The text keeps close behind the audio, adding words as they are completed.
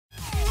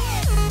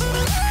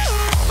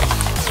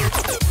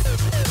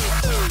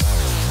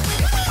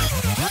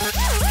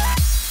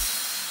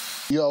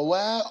You're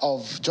aware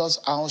of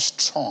just how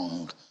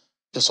strong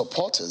the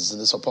supporters,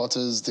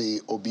 the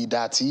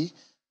Datti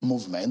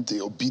movement,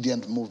 the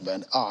obedient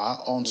movement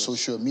are on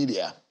social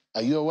media.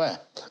 Are you aware?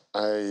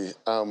 I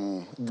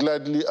am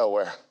gladly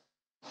aware.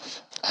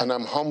 And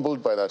I'm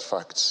humbled by that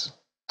fact.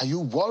 Are you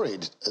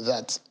worried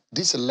that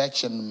this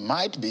election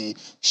might be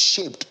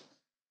shaped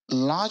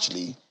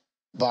largely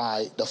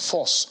by the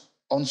force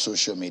on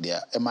social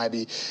media? It might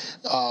be,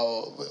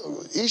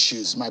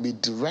 issues might be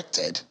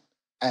directed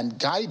and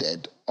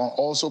guided or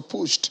also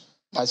pushed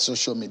by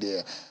social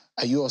media.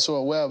 Are you also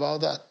aware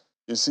about that?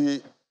 You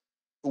see,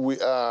 we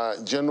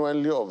are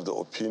genuinely of the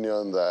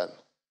opinion that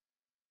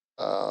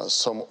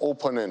some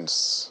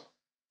opponents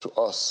to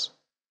us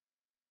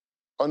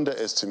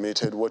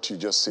underestimated what you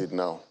just said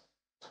now,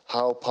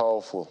 how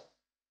powerful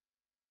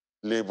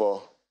Labour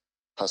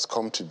has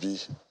come to be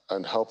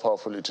and how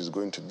powerful it is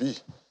going to be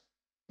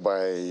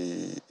by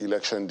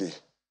election day.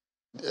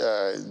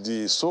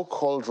 The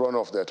so-called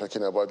runoff they're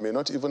talking about may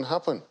not even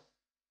happen.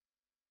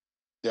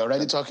 They're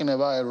already talking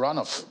about a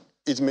runoff.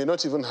 It may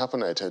not even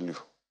happen, I tell you.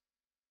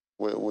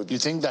 You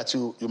think that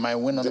you might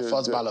win on the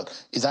first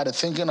ballot? Is that the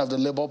thinking of the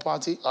Labour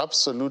Party?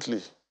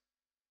 Absolutely.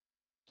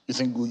 You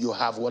think you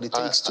have what it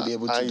takes to be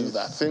able to do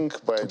that? I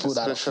think by the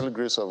special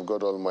grace of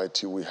God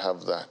Almighty, we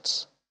have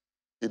that.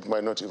 It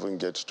might not even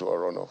get to a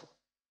runoff.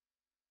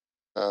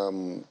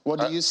 What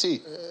do you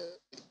see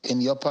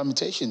in your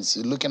permutations?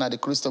 You're looking at the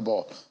crystal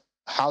ball.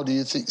 How do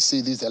you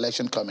see this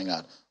election coming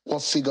out?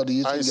 What figure do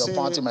you think your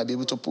party might be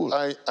able to pull?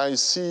 I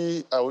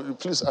see,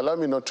 please allow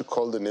me not to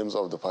call the names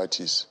of the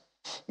parties.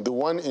 The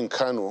one in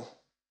Kano,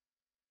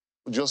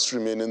 just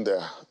remaining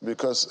there,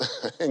 because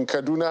in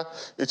Kaduna,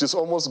 it is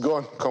almost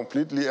gone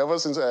completely ever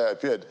since I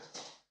appeared.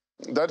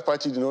 That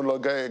party no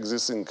longer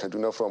exists in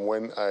Kaduna from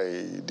when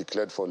I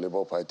declared for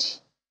Labour Party.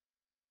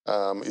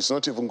 It's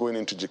not even going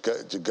into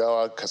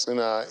Jigawa,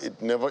 Katsina.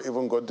 It never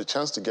even got the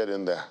chance to get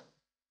in there.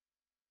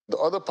 The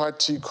other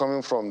party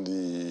coming from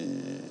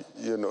the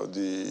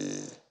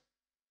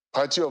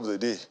party of the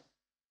day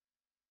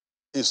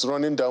is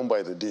running down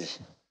by the day.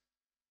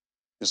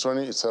 It's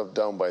running itself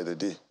down by the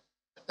day.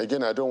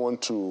 Again, I don't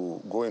want to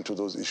go into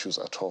those issues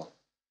at all.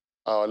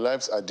 Our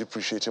lives are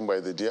depreciating by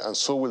the day, and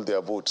so will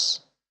their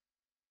votes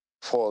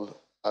fall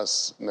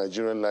as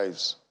Nigerian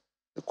lives,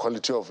 the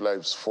quality of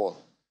lives fall.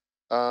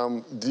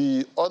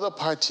 The other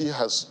party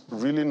has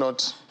really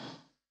not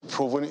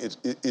proven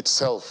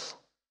itself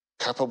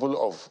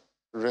capable of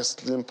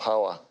wresting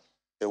power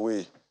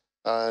away.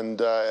 And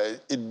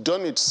it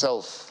done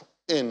itself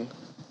in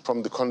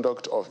from the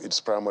conduct of its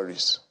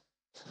primaries.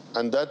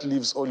 And that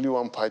leaves only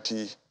one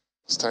party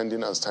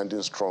standing and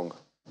standing strong.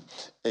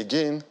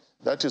 Again,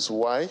 that is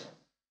why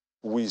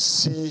we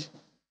see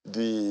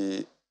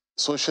the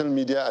social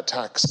media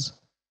attacks,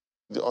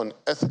 the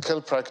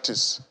unethical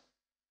practice,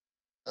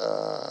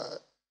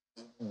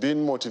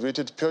 being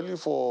motivated purely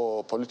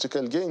for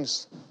political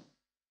gains.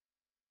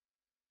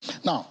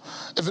 Now,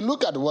 if you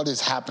look at what is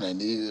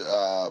happening,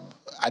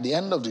 at the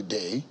end of the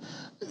day,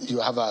 you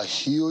have a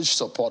huge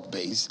support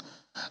base,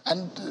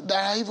 and there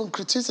are even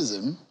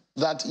criticism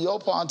that your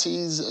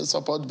party's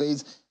support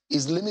base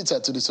is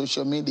limited to the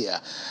social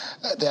media.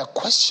 There are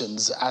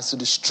questions as to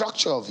the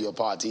structure of your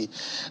party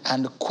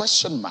and the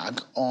question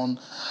mark on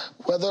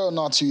whether or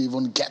not you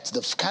even get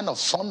the kind of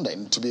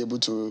funding to be able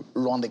to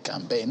run the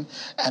campaign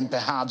and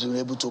perhaps be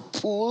able to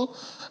pull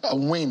a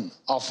win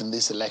off in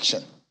this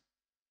election.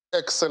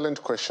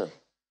 Excellent question.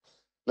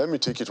 Let me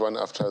take it one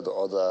after the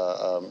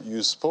other.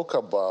 You spoke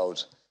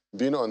about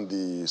being on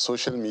the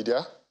social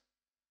media.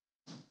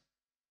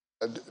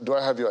 Do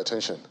I have your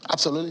attention?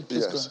 Absolutely.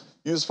 Please yes. Go.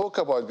 You spoke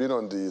about being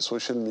on the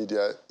social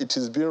media. It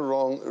is being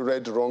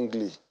read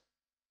wrongly.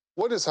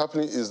 What is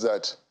happening is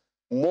that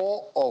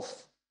more of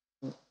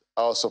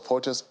our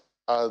supporters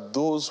are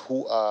those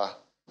who are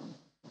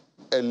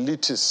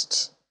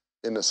elitist,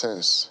 in a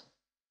sense.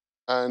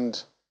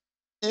 And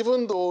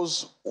even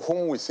those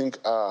whom we think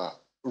are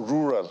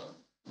rural,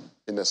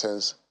 in a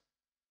sense,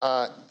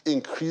 are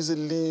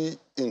increasingly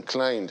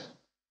inclined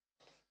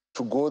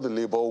to go the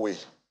Labour way.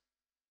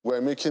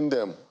 We're making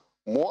them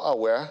more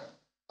aware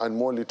and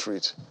more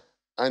literate.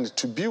 And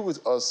to be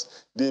with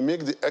us, they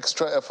make the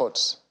extra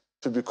efforts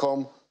to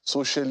become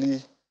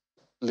socially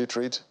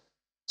literate,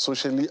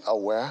 socially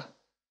aware,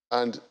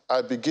 and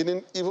are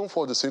beginning, even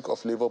for the sake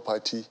of Labour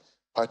Party,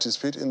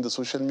 participate in the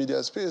social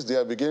media space. They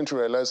are beginning to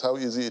realize how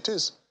easy it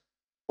is.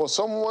 For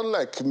someone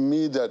like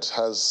me that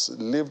has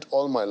lived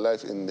all my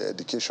life in the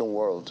education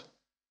world,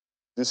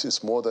 this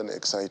is more than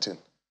exciting.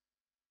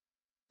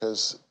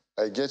 Because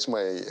I get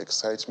my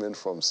excitement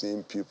from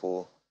seeing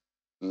people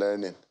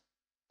learning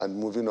and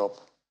moving up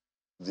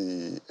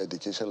the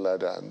education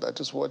ladder. And that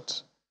is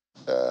what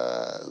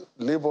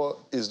Labour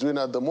is doing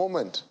at the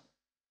moment.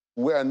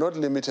 We are not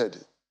limited.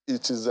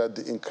 It is that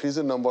the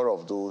increasing number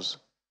of those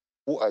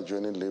who are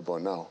joining Labour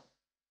now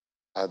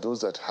are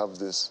those that have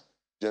this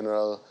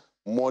general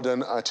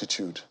modern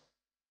attitude.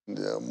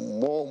 They're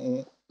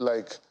more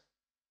like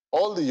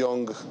all the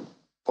young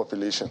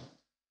population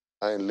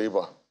are in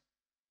Labour.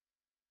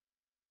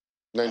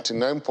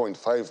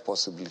 99.5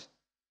 possibly.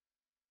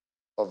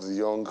 of the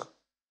young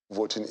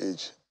voting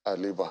age are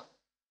Labour.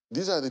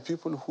 These are the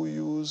people who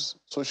use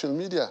social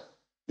media.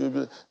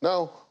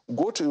 Now,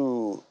 go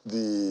to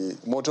the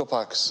motor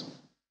parks,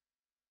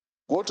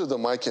 go to the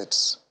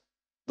markets.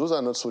 Those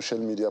are not social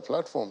media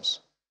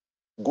platforms.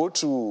 Go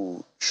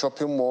to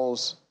shopping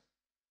malls,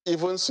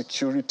 even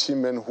security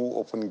men who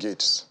open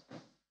gates.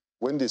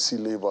 When they see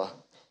Labour,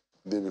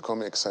 they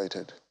become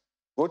excited.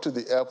 Go to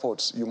the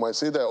airports. You might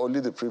say they're only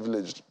the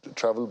privileged to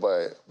travel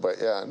by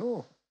air.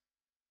 No.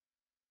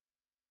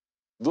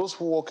 Those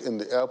who work in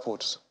the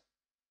airports,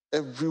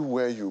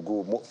 everywhere you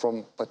go,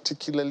 from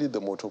particularly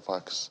the motor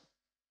parks,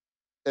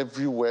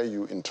 everywhere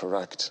you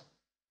interact,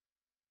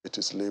 it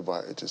is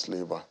Labour, it is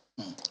Labour.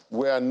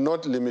 We are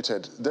not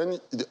limited. Then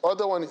the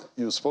other one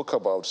you spoke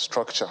about,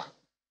 structure.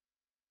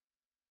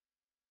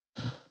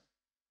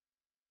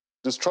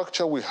 The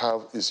structure we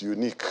have is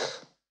unique.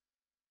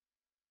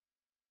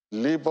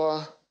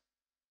 Labour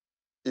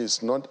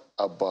is not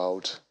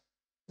about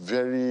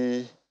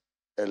very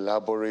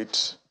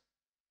elaborate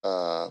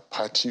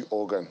party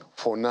organ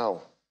for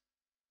now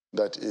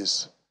that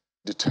is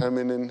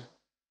determining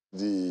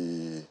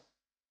the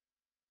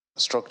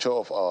structure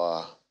of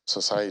our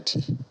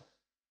society.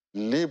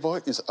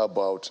 Labour is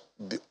about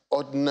the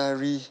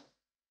ordinary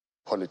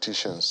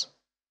politicians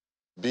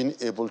being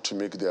able to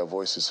make their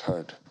voices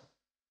heard.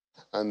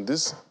 And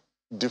this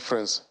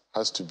difference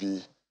has to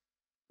be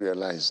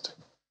realized.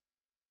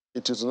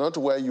 It is not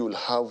where you'll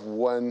have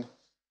one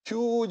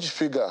huge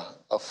figure,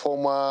 a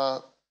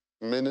former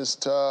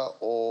minister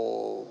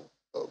or,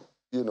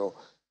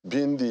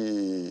 being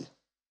the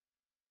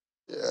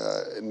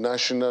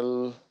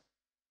national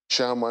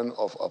chairman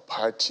of a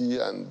party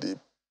and the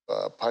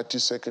party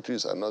secretary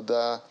is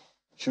another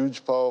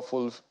huge,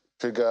 powerful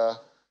figure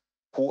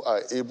who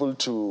are able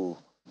to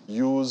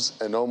use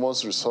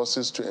enormous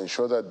resources to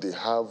ensure that they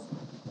have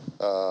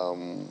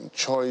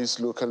choice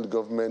local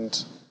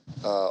government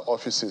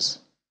offices.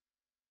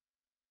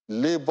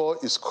 Labour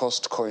is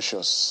cost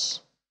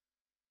conscious.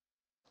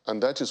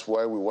 And that is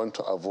why we want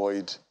to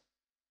avoid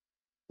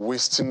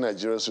wasting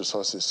Nigeria's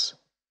resources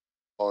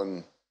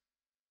on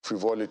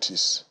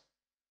frivolities.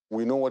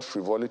 We know what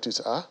frivolities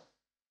are,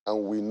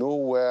 and we know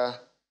where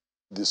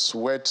the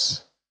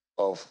sweat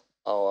of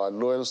our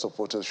loyal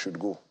supporters should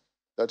go.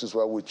 That is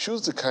why we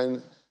choose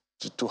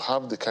to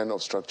have the kind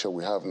of structure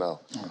we have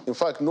now. In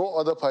fact, no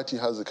other party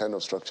has the kind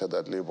of structure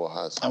that Labour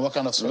has. And what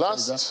kind of structure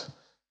is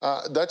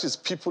that? That is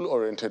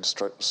people-oriented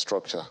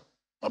structure.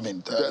 I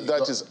mean,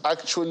 that is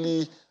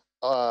actually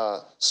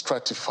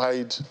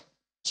stratified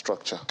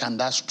structure. Can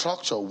that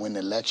structure win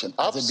election?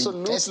 Has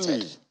Absolutely, it been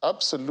tested?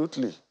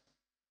 Absolutely.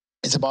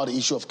 It's about the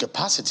issue of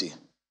capacity.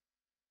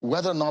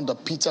 Whether or not the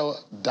Peter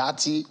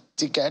Datti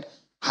ticket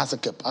has a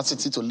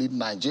capacity to lead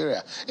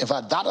Nigeria. In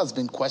fact, that has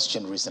been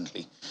questioned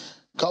recently.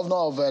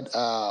 Governor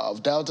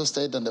of Delta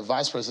State and the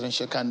vice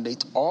presidential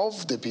candidate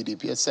of the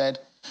PDP has said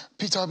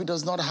Peter Obi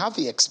does not have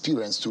the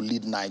experience to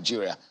lead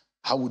Nigeria.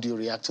 How would you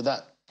react to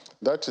that?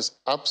 That is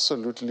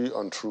absolutely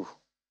untrue.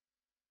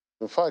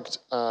 In fact,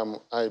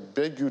 I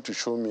beg you to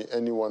show me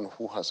anyone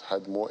who has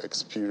had more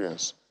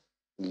experience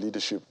in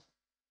leadership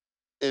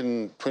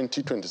in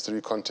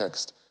 2023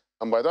 context.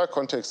 And by that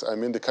context, I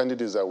mean the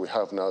candidates that we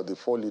have now, the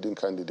 4 leading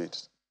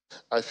candidates.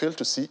 I fail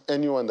to see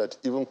anyone that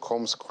even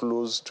comes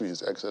close to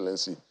His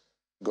Excellency,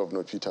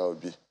 Governor Peter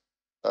Obi.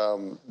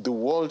 The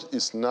world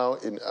is now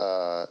in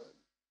a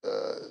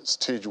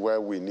stage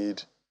where we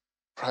need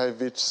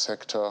private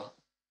sector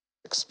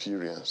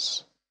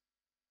experience.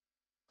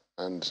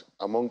 And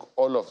among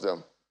all of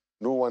them,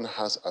 no one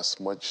has as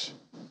much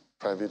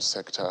private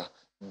sector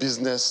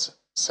business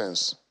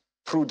sense,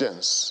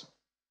 prudence,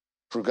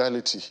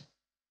 frugality,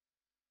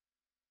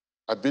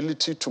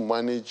 ability to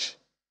manage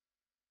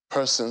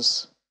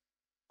persons,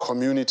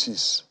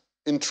 communities,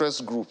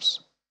 interest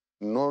groups.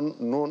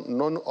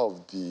 None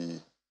of the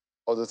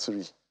other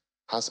 3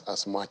 has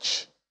as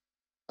much.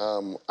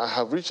 I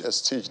have reached a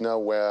stage now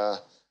where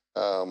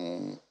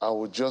I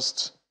would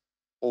just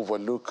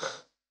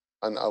overlook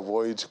and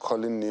avoid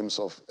calling names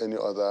of any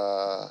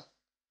other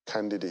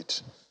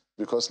candidate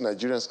because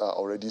Nigerians are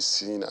already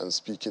seeing and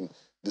speaking.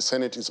 The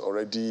Senate is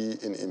already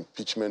in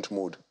impeachment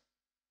mode.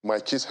 My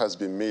case has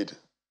been made.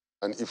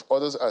 And if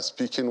others are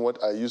speaking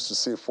what I used to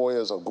say 4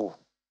 years ago,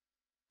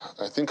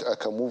 I think I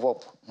can move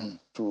up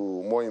to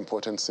more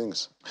important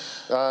things.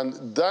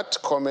 And that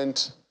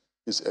comment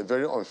is a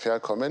very unfair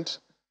comment.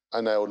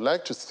 And I would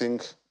like to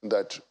think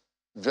that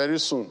very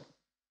soon,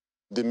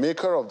 the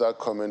maker of that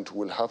comment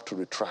will have to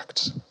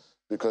retract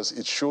because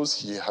it shows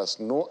he has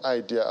no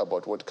idea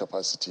about what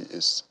capacity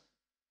is.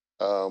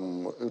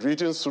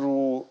 Reading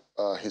through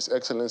His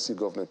Excellency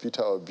Governor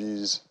Peter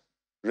Obi's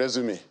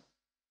resume,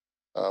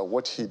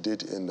 what he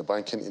did in the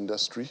banking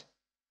industry,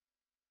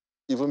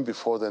 even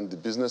before then, the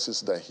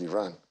businesses that he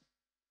ran.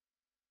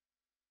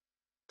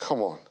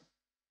 Come on.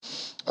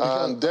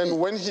 And then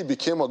when he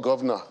became a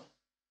governor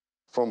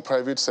from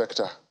private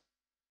sector,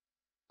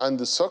 and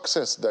the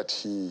success that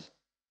he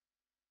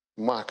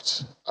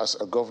marked as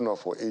a governor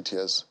for 8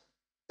 years,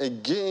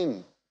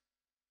 again,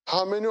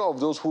 How many of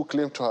those who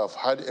claim to have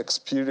had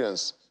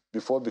experience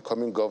before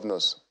becoming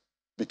governors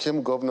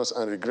became governors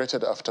and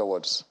regretted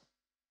afterwards?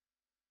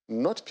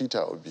 Not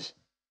Peter Obi.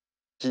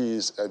 He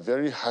is a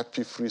very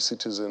happy free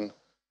citizen,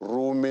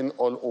 roaming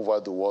all over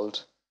the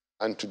world,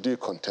 and today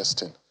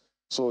contesting.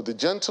 So the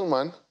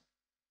gentleman,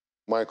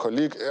 my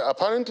colleague,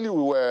 apparently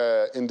we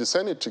were in the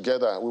Senate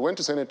together. We went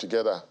to Senate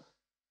together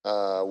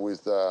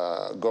with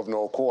Governor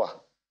Okowa.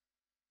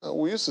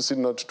 We used to sit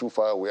not too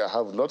far away. I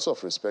have lots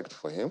of respect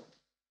for him,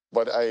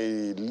 but I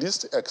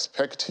least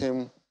expect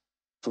him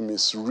to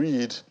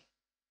misread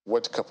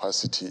what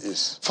capacity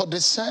is. For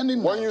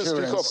discerning when Nigerians,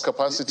 you speak of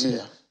capacity,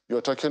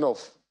 you're talking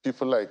of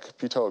people like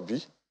Peter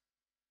Obi,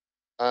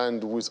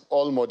 and with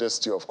all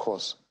modesty, of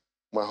course,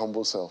 my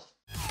humble self.